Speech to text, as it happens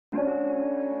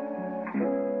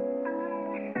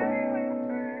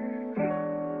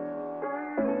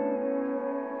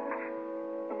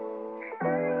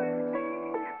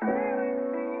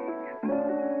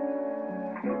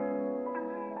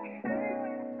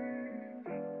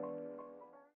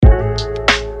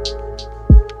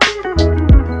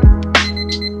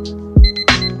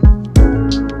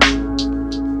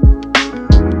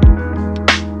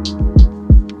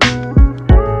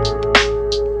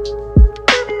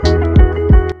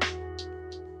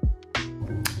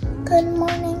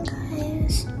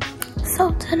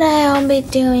today I'll be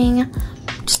doing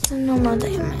just a normal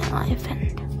day of my life,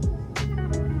 and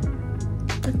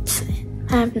that's it.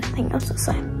 I have nothing else to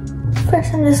say.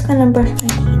 First, I'm just gonna brush my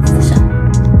teeth, so.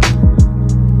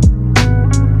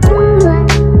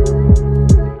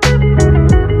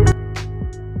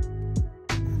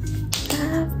 I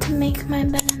have to make my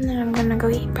bed, and then I'm gonna go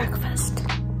eat breakfast.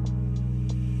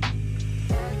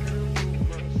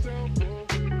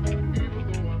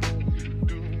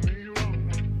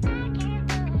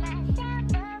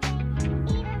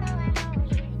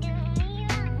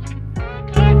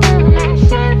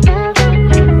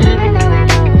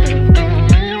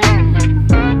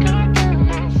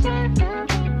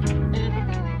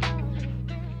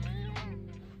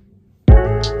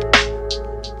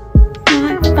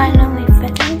 Finally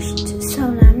finished, so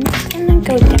now I'm just gonna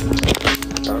go get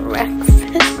breakfast.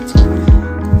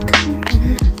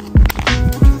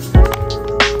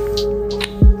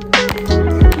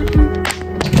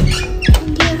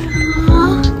 Yeah,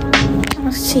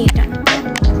 I'll see you down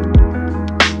there.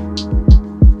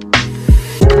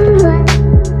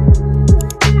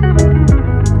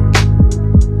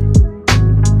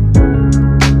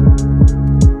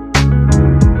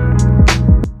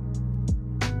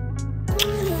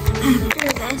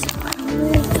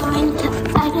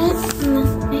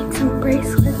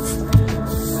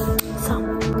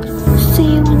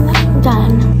 See you when I'm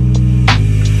done.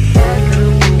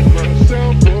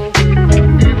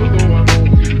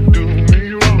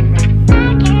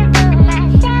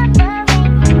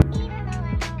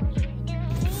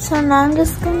 So now I'm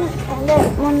just gonna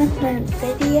edit one of the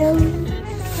videos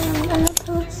that I'm gonna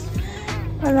post,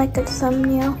 or like a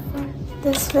thumbnail for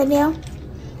this video,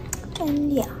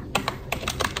 and yeah.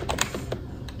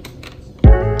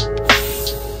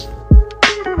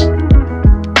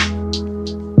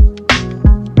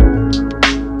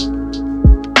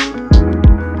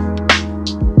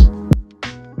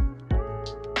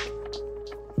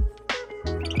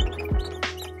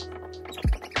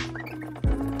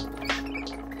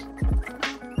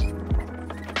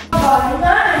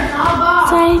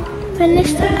 So I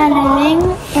finished editing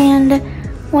and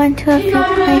went to a few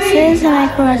places, and I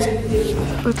forgot to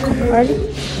record.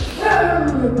 I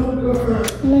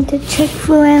went to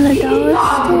Chick-fil-A and the dollar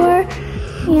store,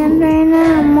 and right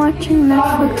now I'm watching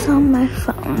Netflix on my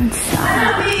phone, so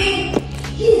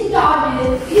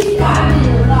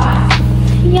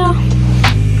yeah.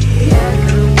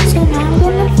 So now I'm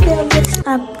gonna fill this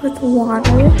up with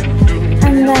water,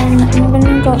 and then I'm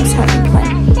gonna go outside and play.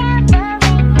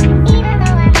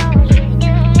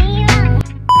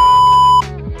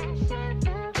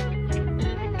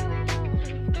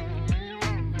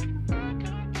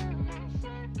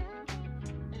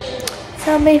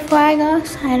 So before I go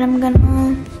outside, I'm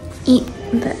gonna eat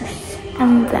this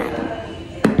and then,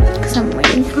 because I'm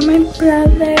waiting for my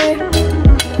brother.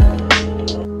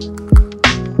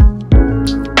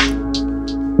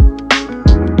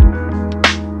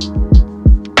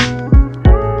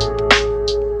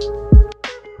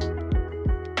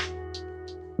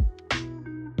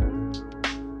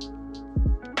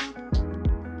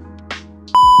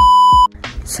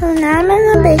 So now I'm in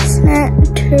the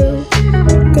basement to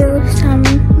do some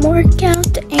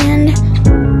workout and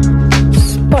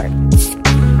sports.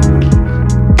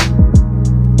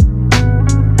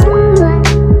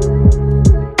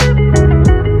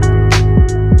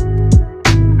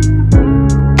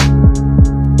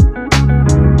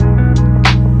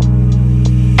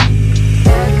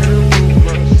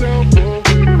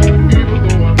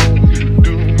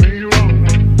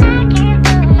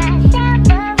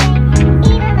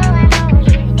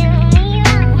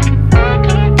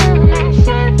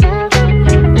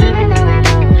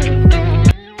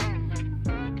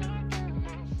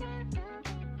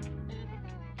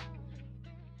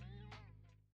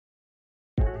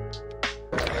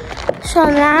 So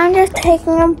now I'm just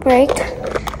taking a break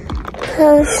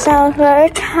because that was very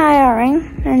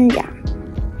tiring, and yeah.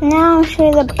 Now I'll show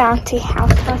you the bouncy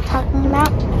house I was talking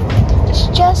about. It's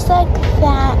just like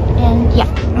that, and yeah.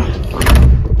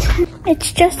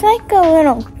 It's just like a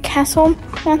little castle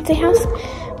bouncy house,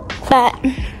 but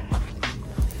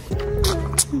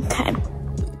okay.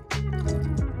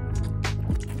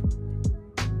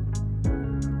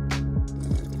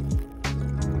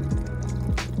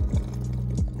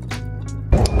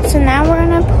 So now we're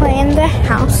gonna play in the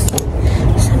house.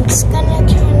 So I'm just gonna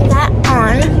turn that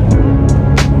on.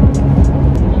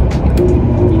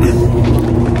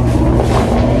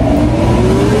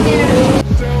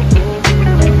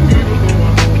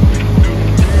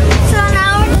 So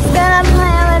now we're just gonna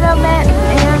play a little bit,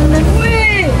 and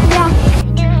yeah.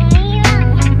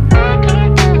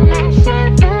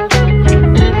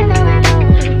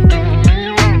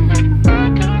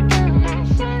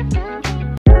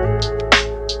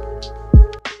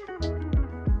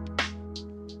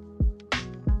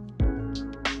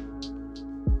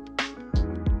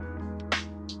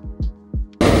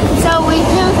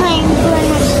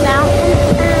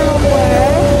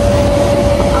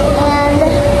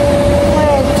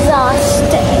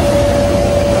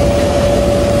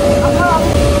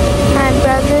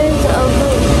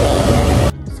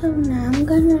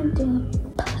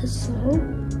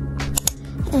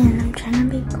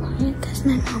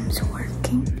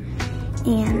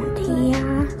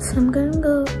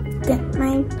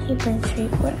 paper and show you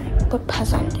what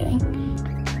puzzle I'm doing.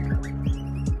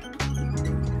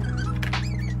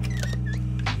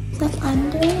 So I'm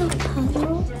doing a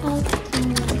puzzle of the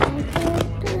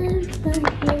characters right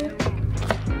here.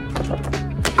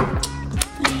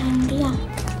 And yeah.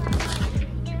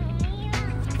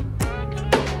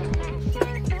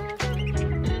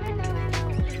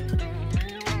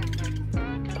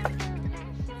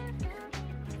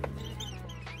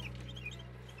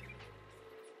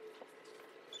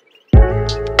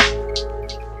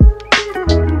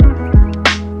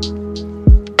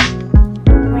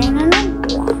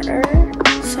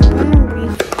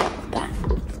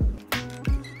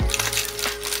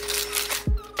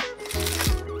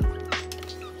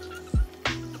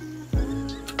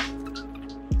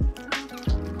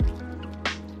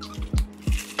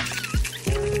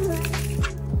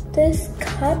 This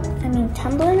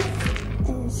tumbler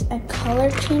is a color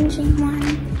changing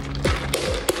one.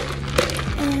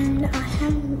 And I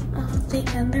have the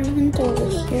other ones over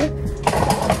here.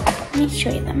 Let me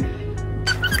show you them.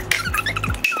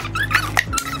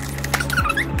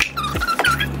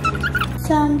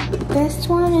 So this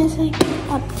one is like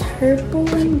a purple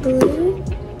and blue.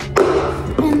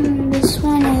 And this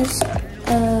one is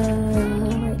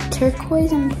like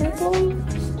turquoise and purple.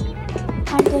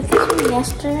 I did this one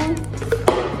yesterday,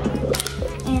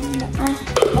 and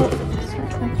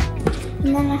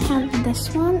and then I have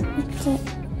this one. I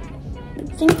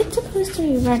think it's supposed to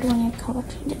be red when you color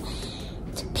change it.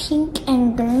 It's pink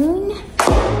and green,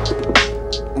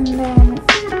 and then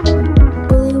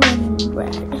blue and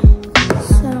red.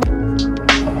 So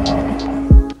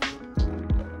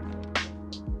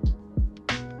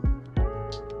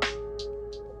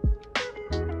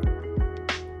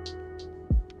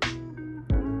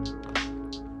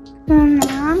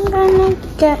now I'm gonna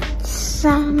get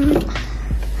some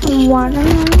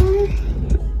watermelon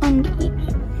and eat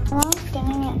it. While I'm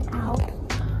getting it out,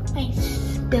 I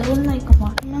spilled like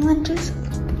watermelon juice.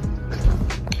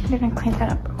 I'm gonna clean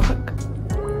that up real quick.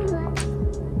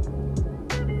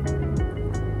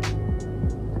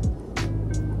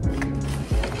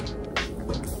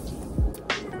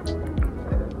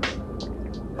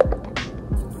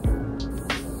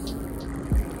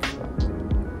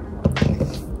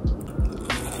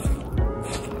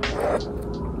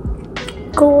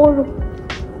 Gold.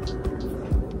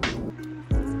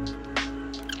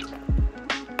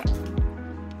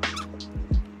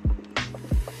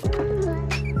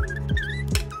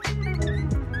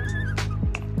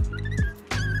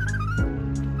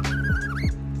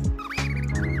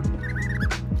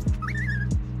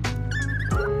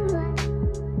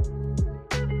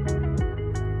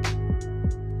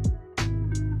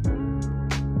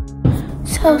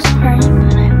 So sorry,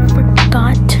 but I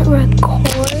forgot to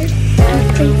record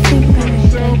everything that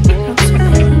I did.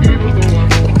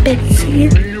 Bitsy.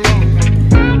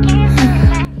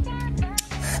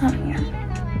 So yeah,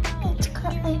 it's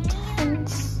got like 10,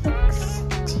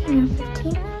 16,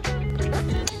 15.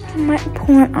 I might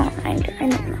pour it on either, I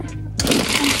don't know. I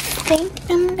think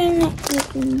I'm gonna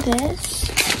eat this,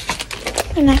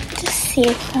 and I have to see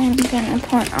if I'm gonna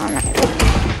pour it on either.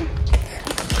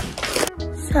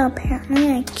 So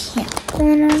apparently I can't put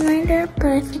one on either, but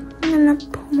I think I'm gonna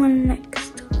put one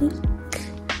next week.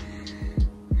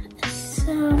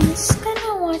 So I'm just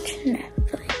gonna watch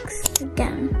Netflix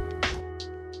again.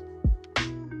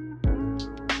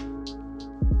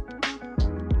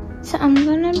 So I'm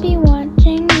gonna be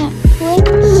watching Netflix,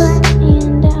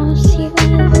 and I'll see you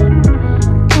guys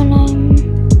when I'm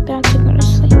about to go to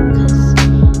sleep, because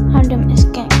I'm doing my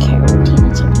skincare routine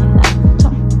and stuff like that. So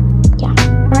yeah,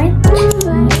 right?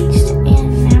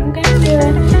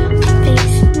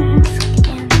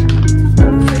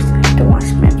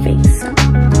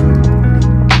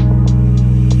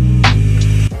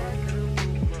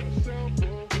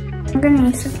 I'm gonna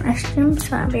use the restroom,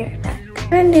 so I'll be right back. I'm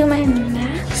gonna do my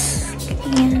mask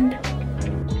and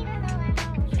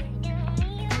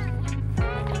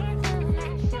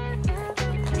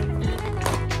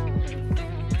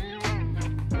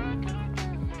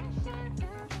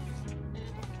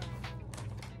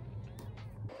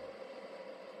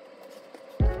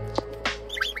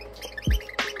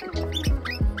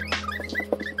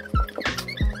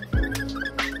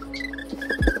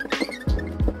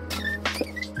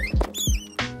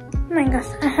oh my gosh,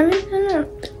 I haven't done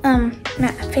a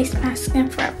face mask in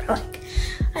forever. Like,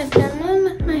 I've done one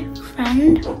with my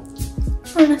friend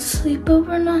on a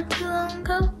sleepover not too long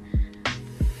ago,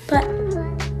 but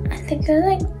I think it was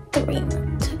like 3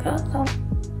 months ago though,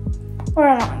 or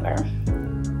longer.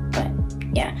 But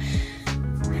yeah,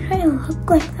 why do I look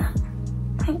like that?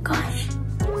 Oh my gosh.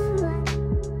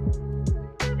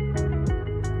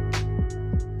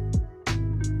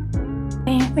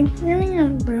 I think we're getting a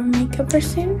room makeover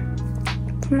soon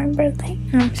for my birthday,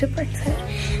 and I'm super excited.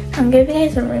 I'll give you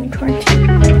guys a room tour too.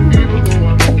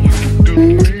 So yeah,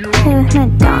 I'm just play with my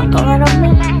dog a little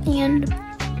bit, and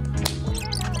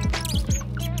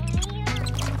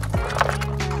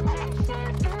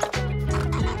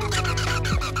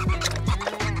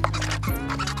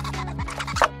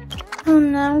so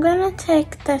now I'm gonna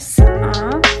take this off.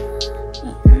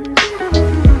 And I don't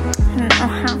know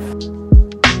how.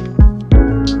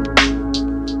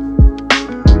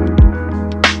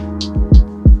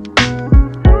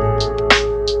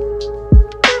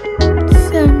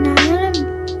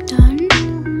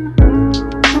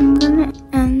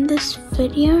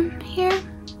 Video here,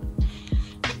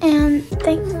 and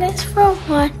thank you guys for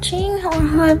watching, or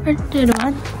whoever did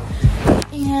watch,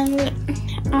 and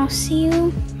I'll see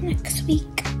you next week.